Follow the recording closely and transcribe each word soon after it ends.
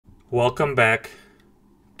Welcome back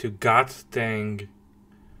to God dang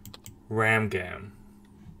Ramgam.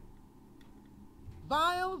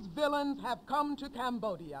 Vile's villains have come to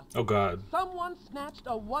Cambodia. Oh god. Someone snatched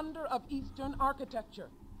a wonder of Eastern architecture,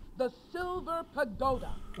 the Silver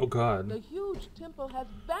Pagoda. Oh god. The huge temple has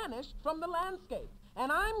vanished from the landscape, and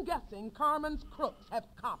I'm guessing Carmen's crooks have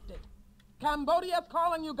copped it. Cambodia's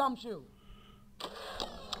calling you, Gumshoe.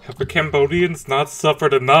 Have the Cambodians not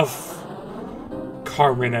suffered enough?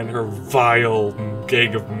 Carmen and her vile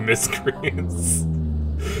gang of miscreants.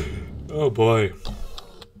 Oh boy.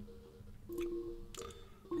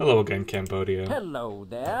 Hello again, Cambodia. Hello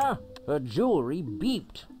there. Her jewelry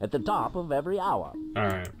beeped at the top of every hour.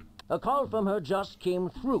 Alright. A call from her just came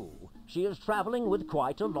through. She is traveling with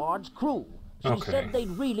quite a large crew. She said they'd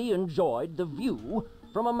really enjoyed the view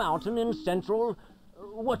from a mountain in central...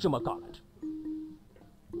 Whatchamacallit.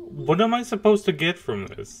 What am I supposed to get from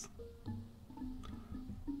this?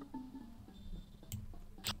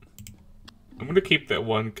 I'm gonna keep that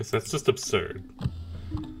one, because that's just absurd.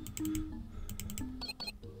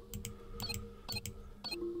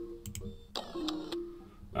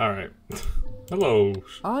 Alright. Hello,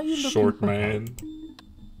 short man.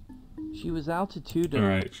 She was altitudinal.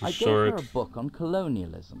 Alright, she's I short. gave her a book on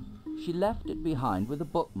colonialism. She left it behind with a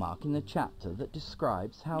bookmark in the chapter that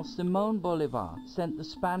describes how Simón Bolívar sent the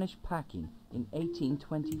Spanish packing in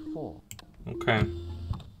 1824. Okay.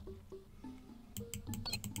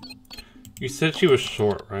 You said she was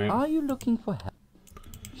short, right? Are you looking for help?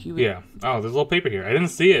 She was... Yeah. Oh, there's a little paper here. I didn't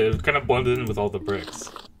see it. It was kind of blended in with all the bricks.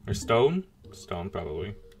 Or stone? Stone,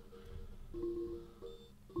 probably.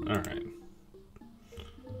 Alright.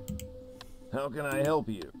 How can I help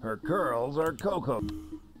you? Her curls are cocoa.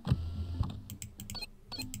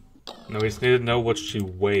 No, we just need to know what she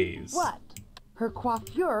weighs. What? Her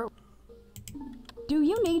coiffure? Do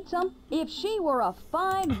you need some? If she were a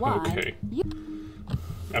fine wine... Okay.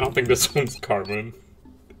 I don't think this one's Carmen.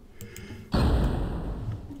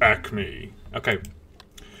 Acme. Okay.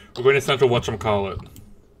 We're going to Central Whatchamacallit.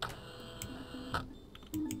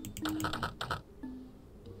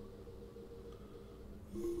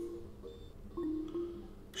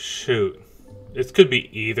 Shoot. This could be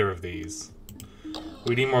either of these.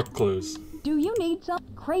 We need more clues. Do you need some?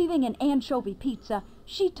 Craving an anchovy pizza.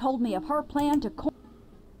 She told me of her plan to...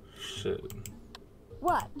 Shit.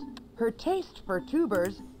 What? Her taste for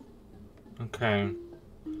tubers. Okay.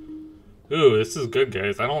 Ooh, this is good,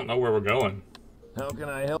 guys. I don't know where we're going. How can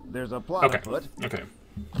I help? There's a plot afoot. Okay.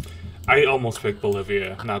 I almost picked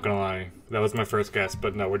Bolivia, not gonna lie. That was my first guess,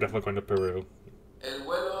 but no, we're definitely going to Peru. El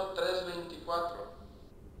vuelo 324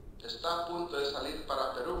 está a punto de salir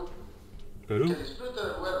para Perú. Peru? Que disfrute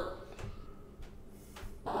del vuelo.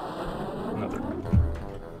 Another.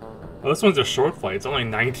 Oh, this one's a short flight. It's only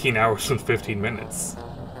 19 hours and 15 minutes.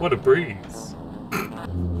 What a breeze.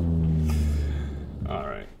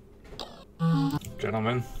 Alright.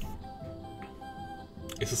 Gentlemen.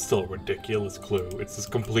 This is still a ridiculous clue. It's just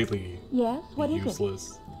completely Yes, what is it?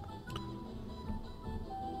 useless.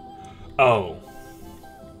 Oh.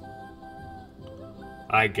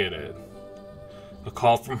 I get it. A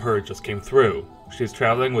call from her just came through. She's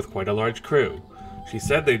traveling with quite a large crew. She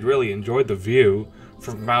said they'd really enjoyed the view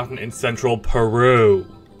from a mountain in central Peru.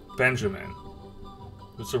 Benjamin.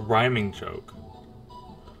 It's a rhyming joke.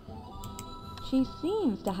 She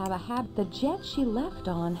seems to have a habit. The jet she left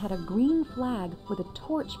on had a green flag with a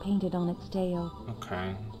torch painted on its tail.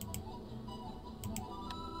 Okay.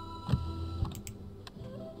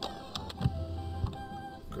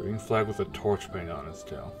 Green flag with a torch painted on its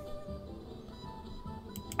tail.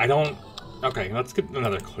 I don't... Okay, let's get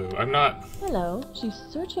another clue. I'm not... Hello. She's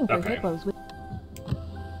searching for hippos with...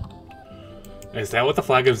 Is that what the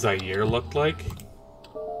flag of Zaire looked like?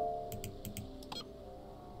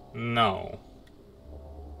 No.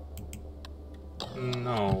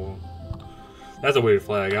 No. That's a weird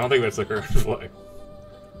flag. I don't think that's the correct flag.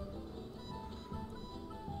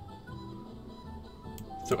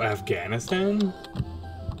 So Afghanistan?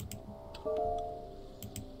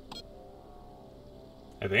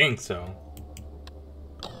 I think so.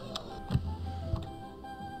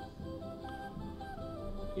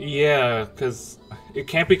 Yeah, because it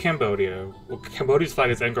can't be Cambodia. Well, Cambodia's flag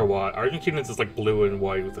is Angkor Wat. Argentina's is like blue and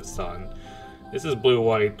white with the sun. This is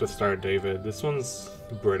blue-white with Star David. This one's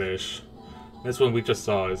British. This one we just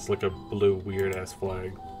saw is like a blue weird-ass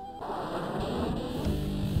flag.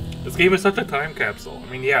 This game is such a time capsule. I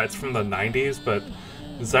mean, yeah, it's from the 90s, but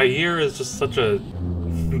Zaire is just such a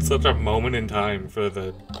moment in time for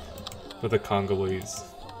the Congolese.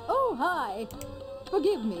 Oh, hi.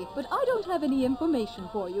 Forgive me, but I don't have any information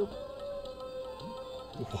for you.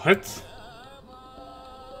 What?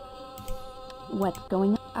 What's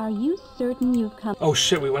going on? Are you certain you've come? Oh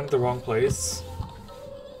shit, we went to the wrong place.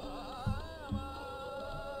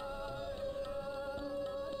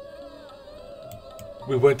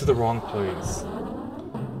 We went to the wrong place.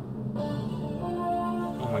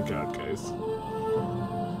 Oh my god, guys.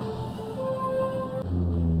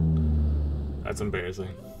 That's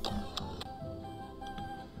embarrassing.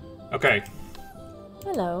 Okay.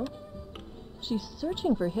 Hello. She's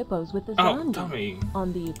searching for hippos with the Oh, zombie dummy.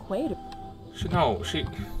 on the equator.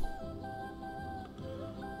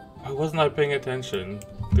 I was not paying attention.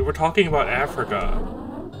 They were talking about Africa.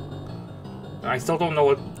 I still don't know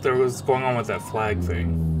what there was going on with that flag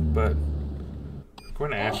thing, but we're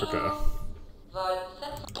going to Africa.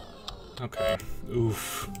 Okay.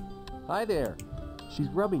 Oof. Hi there. She's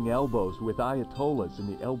rubbing elbows with Ayatollahs in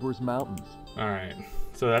the Elburz Mountains. Alright.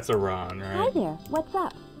 So that's Iran, right? Hi there. What's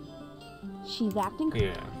up? She's acting.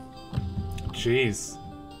 Yeah. Jeez.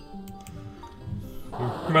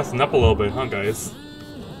 We're messing up a little bit, huh, guys?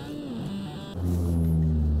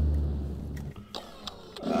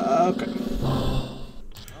 Okay.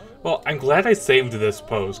 Well, I'm glad I saved this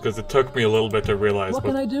pose, because it took me a little bit to realize what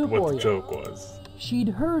the joke was. She'd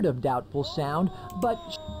heard of Doubtful Sound, but...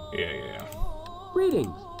 Yeah.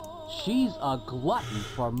 Greetings. She's a glutton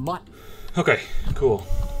for mutton. Okay, cool.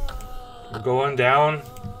 We're going down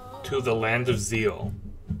to the land of Zeal.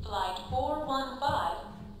 Flight 415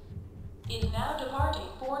 is now departing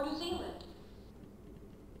for New Zealand.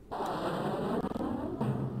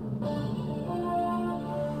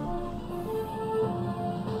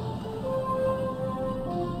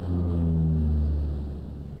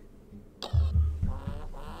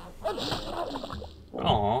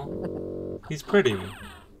 Aw, he's pretty.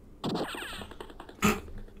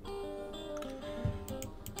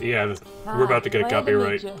 Yeah, we're about to get a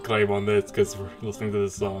copyright claim on this because we're listening to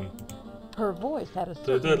this song. Her voice had a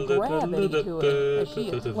certain gravity to it as she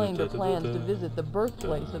explained her plans to visit the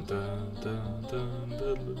birthplace of...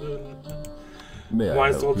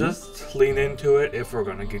 Might as well just lean into it if we're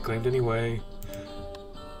gonna get claimed anyway.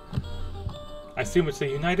 I assume it's the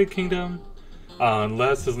United Kingdom?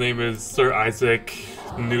 Unless his name is Sir Isaac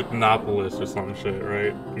Newtonopoulos or some shit,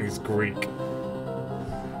 right? He's Greek.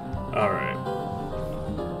 Alright.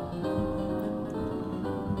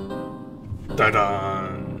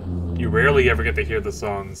 Da-da! You rarely ever get to hear the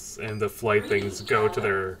songs and the flight things go to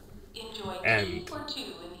their end.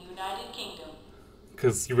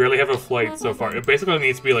 Because you rarely have a flight so far. It basically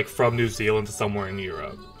needs to be like from New Zealand to somewhere in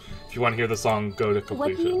Europe. If you want to hear the song go to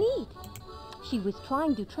completion. What do you need? She was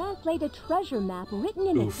trying to translate a treasure map written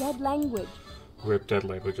in a dead language. Rip dead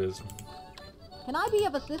languages. Can I be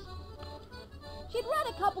of assistance? She'd read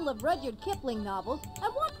a couple of Rudyard Kipling novels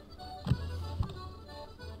and what?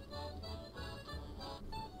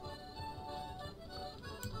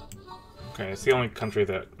 Okay, it's the only country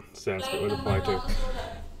that Sanskrit would apply to.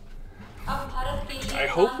 I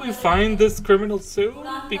hope we find this criminal soon,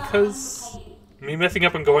 because me messing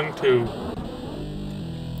up and going to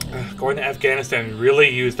Afghanistan really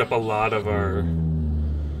used up a lot of our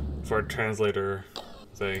translator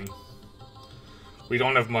thing. We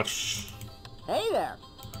don't have much. Hey there.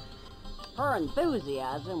 Her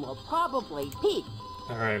enthusiasm will probably peak.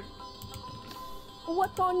 Alright.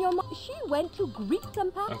 What's on your mind? She went to Greek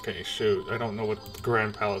somehow. Okay, shoot. I don't know what the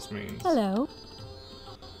Grand Palace means. Hello.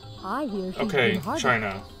 I hear she's okay,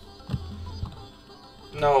 China.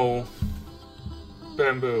 No.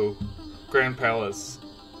 Bamboo. Grand Palace.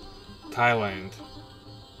 Thailand.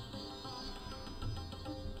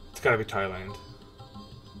 It's gotta be Thailand.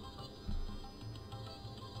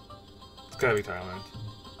 It's gotta be Thailand.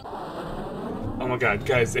 Oh my god,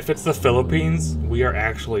 guys, if it's the Philippines, we are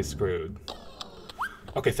actually screwed.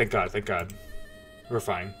 Okay, thank god, thank god. We're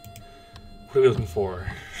fine. What are we looking for?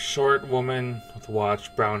 Short woman with a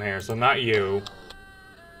watch, brown hair, so not you.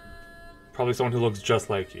 Probably someone who looks just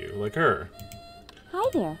like you, like her. Hi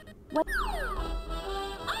there. What?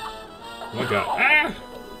 Oh my god. Ah!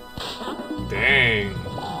 Dang.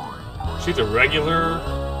 She's a regular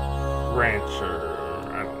rancher.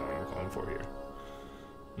 I don't know what I'm calling for here.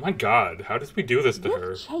 My god, how did we do this to her?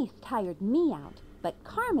 This chase tired me out, but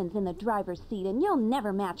Carmen's in the driver's seat and you'll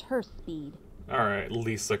never match her speed. Alright,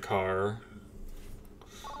 Lisa Carr.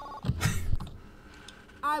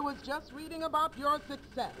 I was just reading about your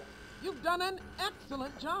success. You've done an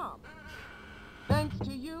excellent job. Thanks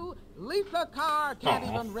to you, Lisa Carr can't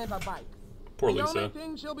even rent a bike. Poor the Lisa. only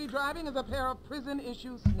thing she'll be driving is a pair of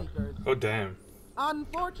prison-issue sneakers. Oh, damn.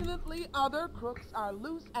 Unfortunately, other crooks are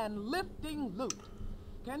loose and lifting loot.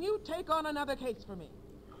 Can you take on another case for me?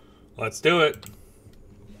 Let's do it.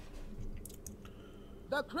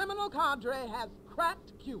 The criminal cadre has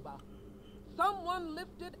cracked Cuba. someone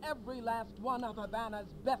lifted every last one of Havana's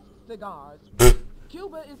best cigars.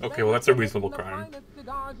 Cuba is okay, well that's a reasonable the crime. finest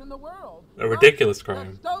cigars in the world. A ridiculous The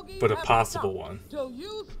crime, stogies but a haven't possible stopped one. Till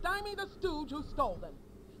you stymie the stooge who stole them.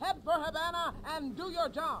 Head for Havana and do your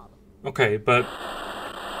job. Okay, but...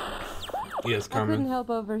 Yes, I couldn't Carmen. help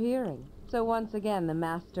overhearing. So once again, the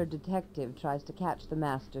master detective tries to catch the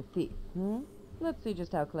master thief, Let's see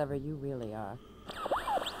just how clever you really are.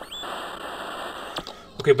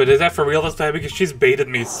 Okay, but is that for real this time? Because she's baited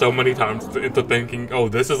me so many times into thinking, oh,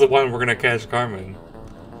 this is the one we're gonna catch Carmen.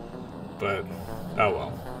 But, oh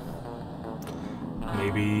well.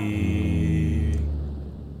 Maybe...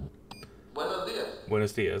 Buenos días.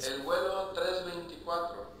 Buenos días. El vuelo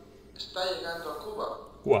 324 está llegando a Cuba.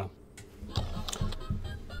 Cuba.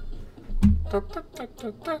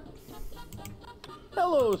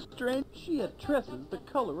 Hello, strange. She had tresses the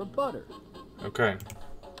color of butter. Okay.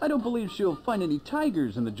 I don't believe she'll find any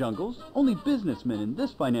tigers in the jungles. Only businessmen in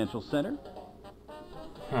this financial center.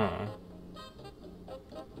 Huh.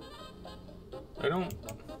 I don't...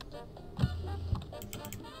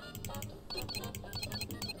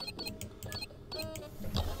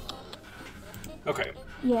 Okay.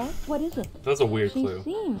 Yes, what is it? That's a weird She clue.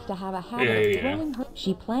 seems to have a habit of throwing her...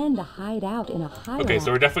 She planned to hide out in a hideout. Okay,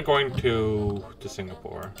 so we're definitely going to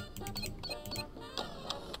Singapore.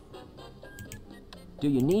 Do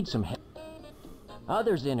you need some help?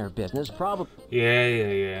 Others in her business probably...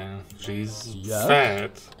 Yeah. She's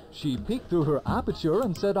fat. She peeked through her aperture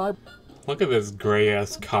and said I... Look at this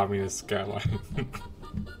gray-ass communist skyline.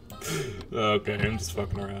 Okay, I'm just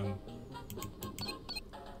fucking around.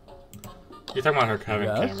 You're talking about her having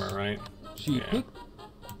camera, right? She peeked...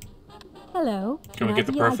 Hello. Can we get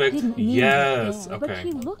the Maybe I perfect? didn't mean Yes, to stare, okay. But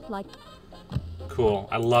she looked like... Cool,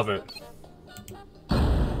 I love it.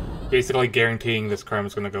 Basically guaranteeing this crime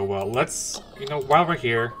is gonna go well. Let's, while we're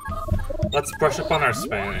here, let's brush up on our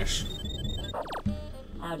Spanish.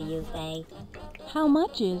 How do you say How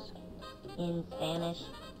much is... in Spanish?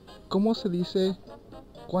 ¿Cómo se dice?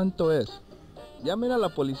 ¿Cuánto es? Llamen a la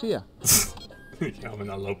policía. Llamen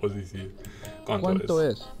a la policía. ¿Cuánto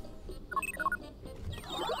es?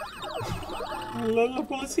 La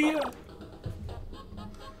policía.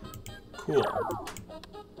 Cool.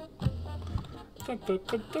 I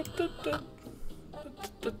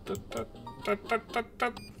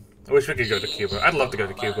wish we could go to Cuba. I'd love to go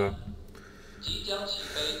to Cuba.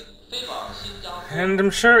 And I'm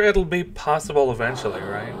sure it'll be possible eventually,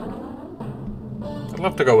 right? I'd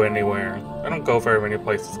love to go anywhere. I don't go very many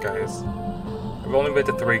places, guys. I've only been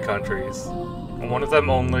to 3 countries. And one of them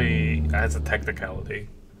only has a technicality.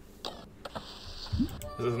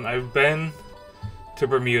 I've been to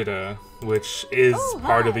Bermuda, which is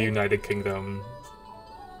part of the United Kingdom.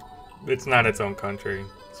 It's not its own country.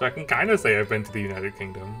 So I can kind of say I've been to the United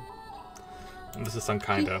Kingdom. This is some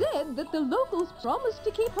kind of... She said that the locals promised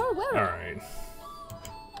to keep her well. Alright.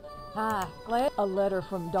 Ah, glad a letter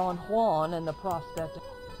from Don Juan and the prospect.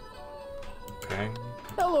 Okay.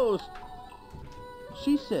 Hello.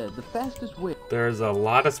 She said the fastest way. There's a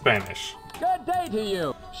lot of Spanish. Good day to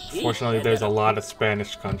you. Fortunately, there's a lot of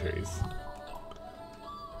Spanish countries.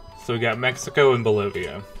 So we got Mexico and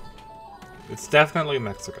Bolivia. It's definitely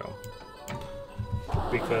Mexico.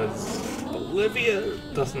 Because Bolivia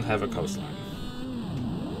doesn't have a coastline.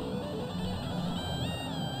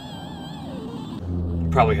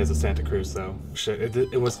 Probably has a Santa Cruz though. Shit,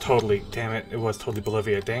 it was totally, damn it, it was totally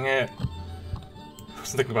Bolivia, dang it. I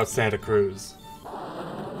was thinking about Santa Cruz.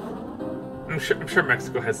 I'm sure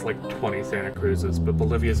Mexico has like 20 Santa Cruzes, but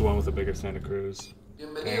Bolivia is the one with the bigger Santa Cruz.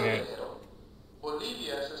 Dang it.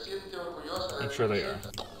 I'm sure they are.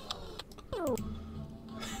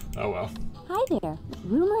 Oh well. Hi there.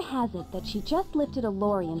 Rumor has it that she just lifted a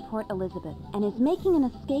lorry in Port Elizabeth and is making an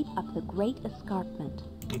escape up the Great Escarpment.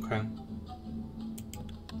 Okay.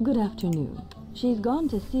 Good afternoon. She's gone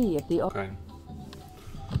to see if the... Okay.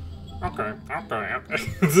 Okay.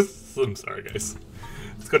 I'm sorry, guys.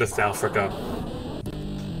 Let's go to South Africa.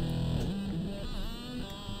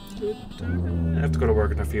 I have to go to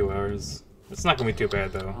work in a few hours. It's not gonna be too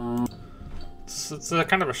bad though. It's a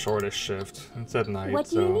kind of a shortish shift. It's at night, What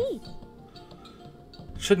do so you need?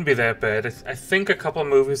 shouldn't be that bad. I think a couple of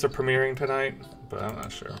movies are premiering tonight, but I'm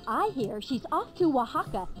not sure. I hear she's off to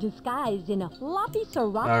Oaxaca, disguised in a floppy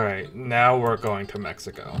sriracha. Alright, now we're going to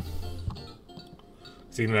Mexico.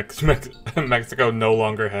 See, Mexico no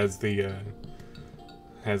longer has the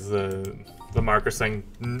marker saying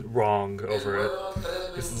wrong over it.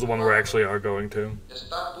 This is the one we actually are going to.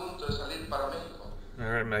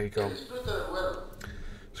 Alright, Mexico.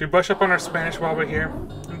 Should we brush up on our Spanish while we're here?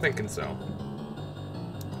 I'm thinking so.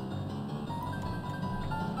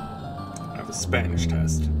 The Spanish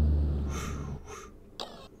test.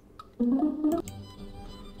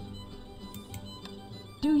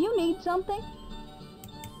 Do you need something?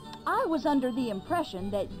 I was under the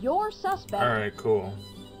impression that your suspect... Alright, cool.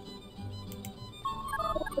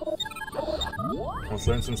 Let's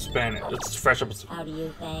learn some Spanish. Let's fresh up. How do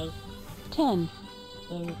you say? 10.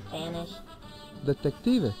 In Spanish?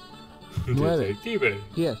 Detective. 9. Detective.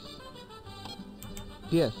 Yes.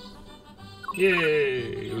 Yes.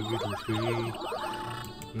 Yay!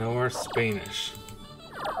 No more Spanish.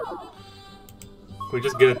 Can we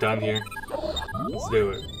just get it done here? Let's do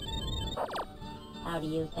it. How do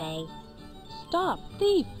you say? Stop,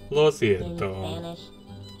 thief. Lo In siento. Spanish?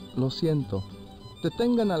 Lo siento.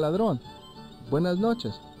 Detengan al ladrón. Buenas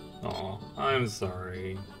noches. Oh, I'm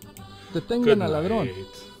sorry. Detengan Good al ladrón.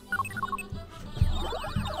 night.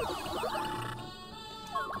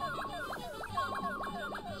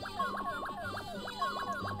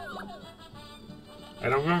 I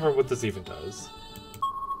don't remember what this even does.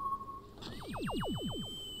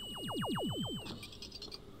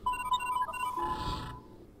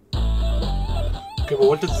 Okay, but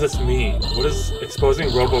what does this mean? What does exposing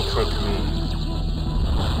RoboCrook mean?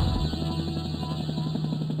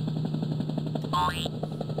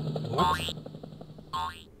 What?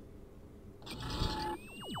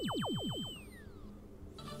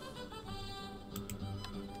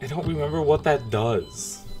 I don't remember what that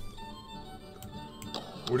does.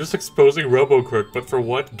 We're just exposing RoboCrook, but for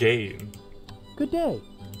what gain? Good day.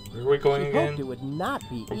 Where are we going again? Hoped it would not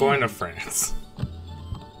be We're going to France.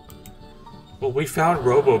 Well, we found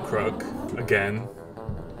RoboCrook again.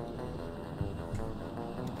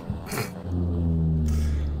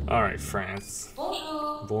 Alright, France.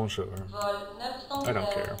 Bonjour. Bonjour. Vol I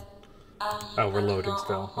don't care. Oh, we're loading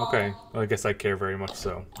still. Okay. Well, I guess I care very much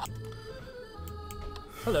so.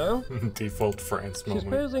 Hello. Default France She's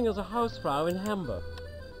moment. posing as a housefrau in Hamburg.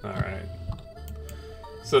 Alright.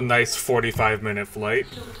 It's a nice 45-minute flight.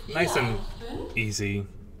 Nice and easy.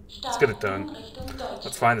 Let's get it done.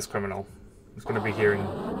 Let's find this criminal. He's gonna be here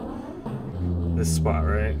in this spot,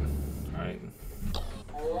 right? Alright.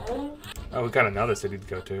 Oh, we got another city to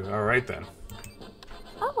go to. Alright then.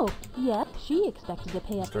 Oh, yep, she expected to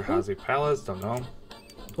pay up. Mr. Hazy Palace, don't know.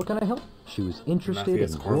 What can I help? She was interested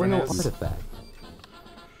Matthias in royal Corvinus. artifact.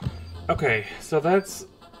 Okay, so that's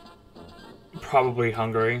probably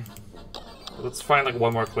Hungary. Let's find like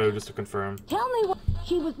one more clue just to confirm. Tell me what...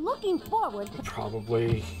 She was looking forward to...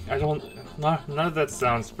 Probably. I don't... None of that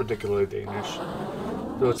sounds particularly Danish.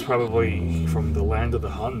 So it's probably from the land of the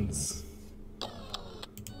Huns.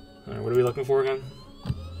 Alright, what are we looking for again?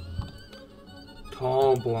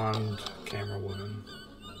 Tall, blonde, camera woman.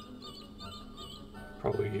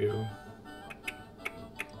 Probably you.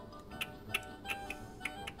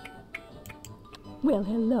 Well,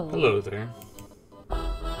 hello. Hello there.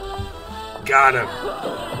 Got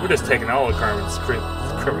him! We're just taking all of Carmen's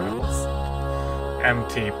criminals.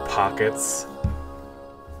 Empty pockets.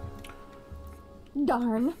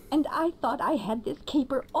 Darn, and I thought I had this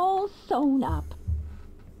caper all sewn up.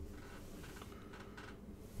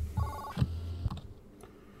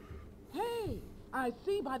 Hey, I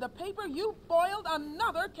see by the paper you foiled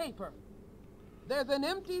another caper. There's an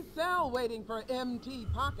empty cell waiting for MT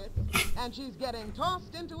Pockets, and she's getting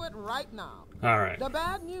tossed into it right now. Alright. The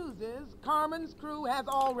bad news is Carmen's crew has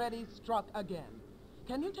already struck again.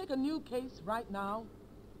 Can you take a new case right now?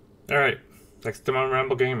 Alright. Next time on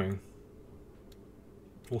Ramble Gaming,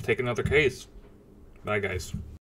 we'll take another case. Bye, guys.